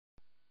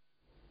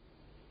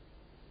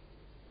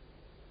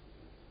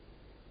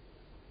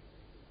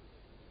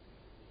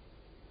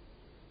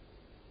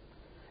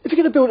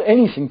you're going to build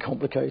anything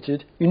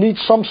complicated, you need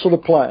some sort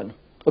of plan,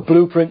 a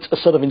blueprint, a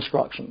set of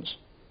instructions.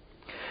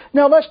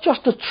 Now that's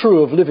just as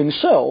true of living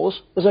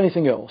cells as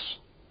anything else,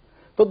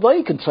 but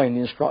they contain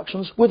the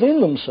instructions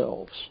within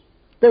themselves.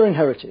 They're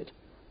inherited.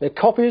 They're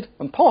copied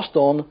and passed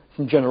on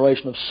from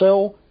generation of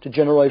cell to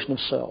generation of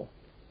cell.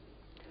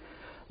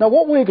 Now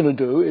what we're going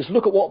to do is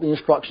look at what the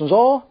instructions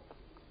are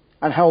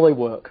and how they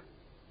work.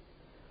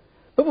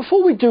 But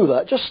before we do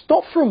that, just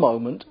stop for a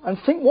moment and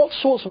think what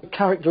sorts of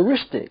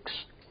characteristics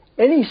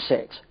any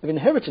set of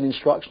inherited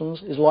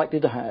instructions is likely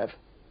to have.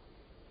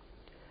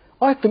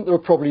 I think there are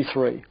probably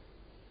three.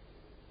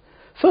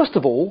 First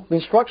of all, the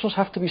instructions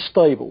have to be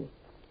stable.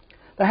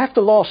 They have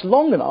to last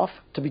long enough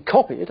to be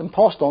copied and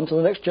passed on to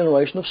the next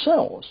generation of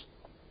cells.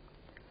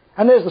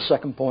 And there's the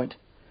second point.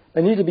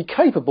 They need to be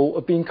capable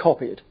of being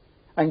copied,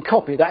 and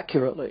copied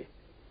accurately.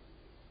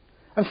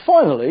 And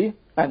finally,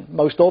 and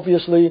most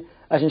obviously,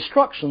 as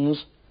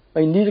instructions,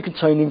 they need to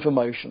contain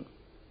information.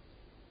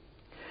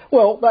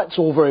 Well, that's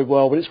all very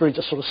well, but it's really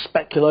just sort of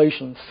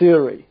speculation,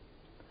 theory.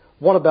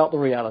 What about the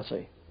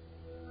reality?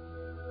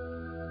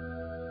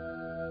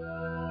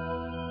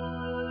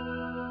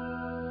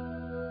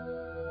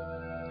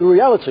 The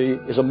reality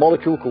is a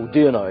molecule called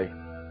DNA.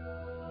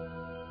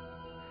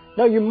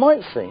 Now you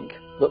might think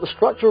that the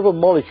structure of a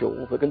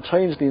molecule that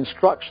contains the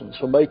instructions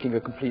for making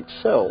a complete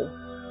cell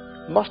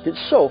must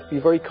itself be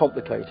very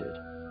complicated.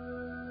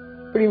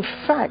 But in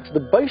fact, the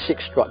basic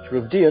structure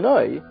of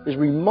DNA is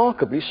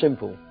remarkably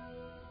simple.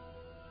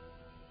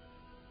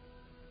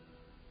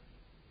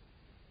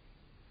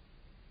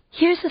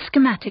 Here's a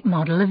schematic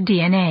model of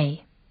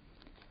DNA.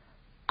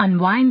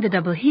 Unwind the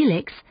double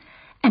helix,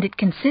 and it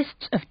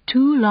consists of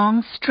two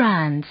long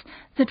strands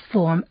that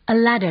form a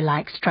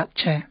ladder-like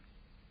structure.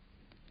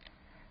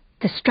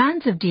 The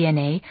strands of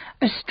DNA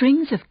are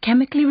strings of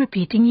chemically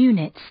repeating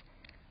units,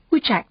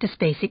 which act as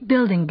basic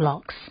building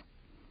blocks.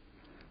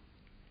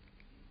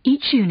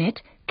 Each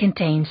unit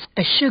contains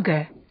a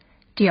sugar,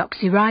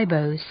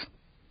 deoxyribose,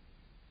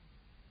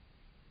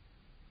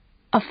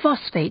 a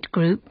phosphate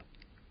group,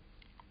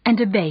 and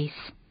a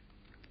base.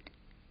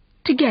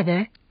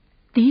 Together,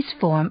 these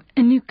form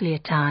a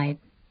nucleotide.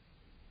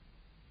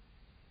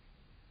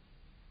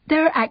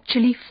 There are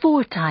actually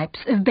four types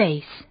of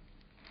base: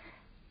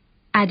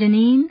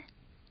 adenine,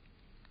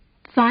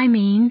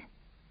 thymine,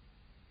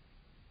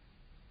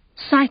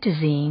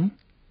 cytosine,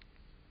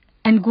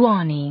 and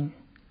guanine.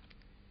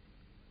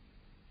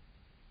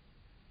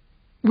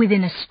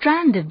 Within a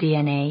strand of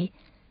DNA,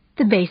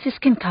 the bases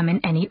can come in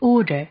any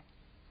order,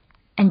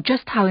 and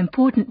just how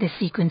important this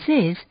sequence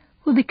is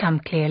will become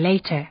clear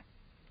later.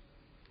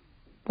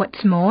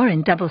 What's more,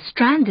 in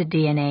double-stranded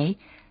DNA,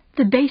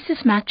 the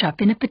bases match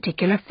up in a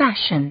particular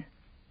fashion.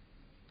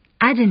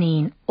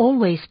 Adenine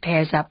always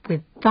pairs up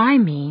with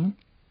thymine,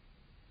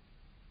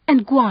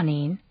 and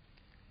guanine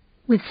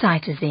with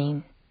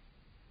cytosine.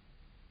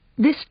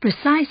 This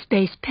precise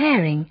base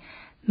pairing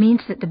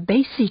means that the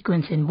base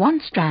sequence in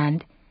one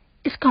strand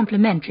is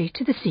complementary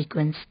to the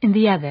sequence in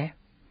the other.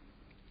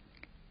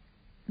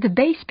 The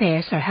base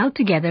pairs are held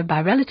together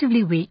by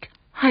relatively weak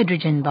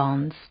hydrogen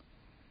bonds.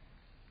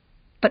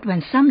 But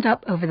when summed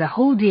up over the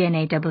whole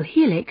DNA double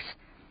helix,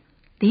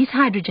 these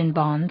hydrogen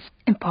bonds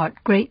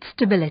impart great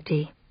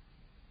stability.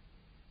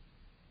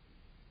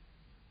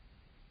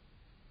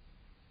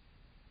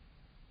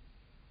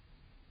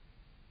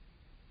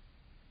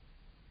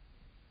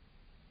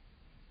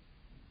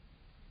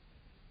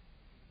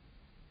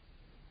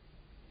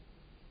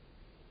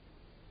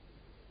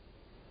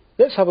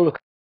 Let's have a look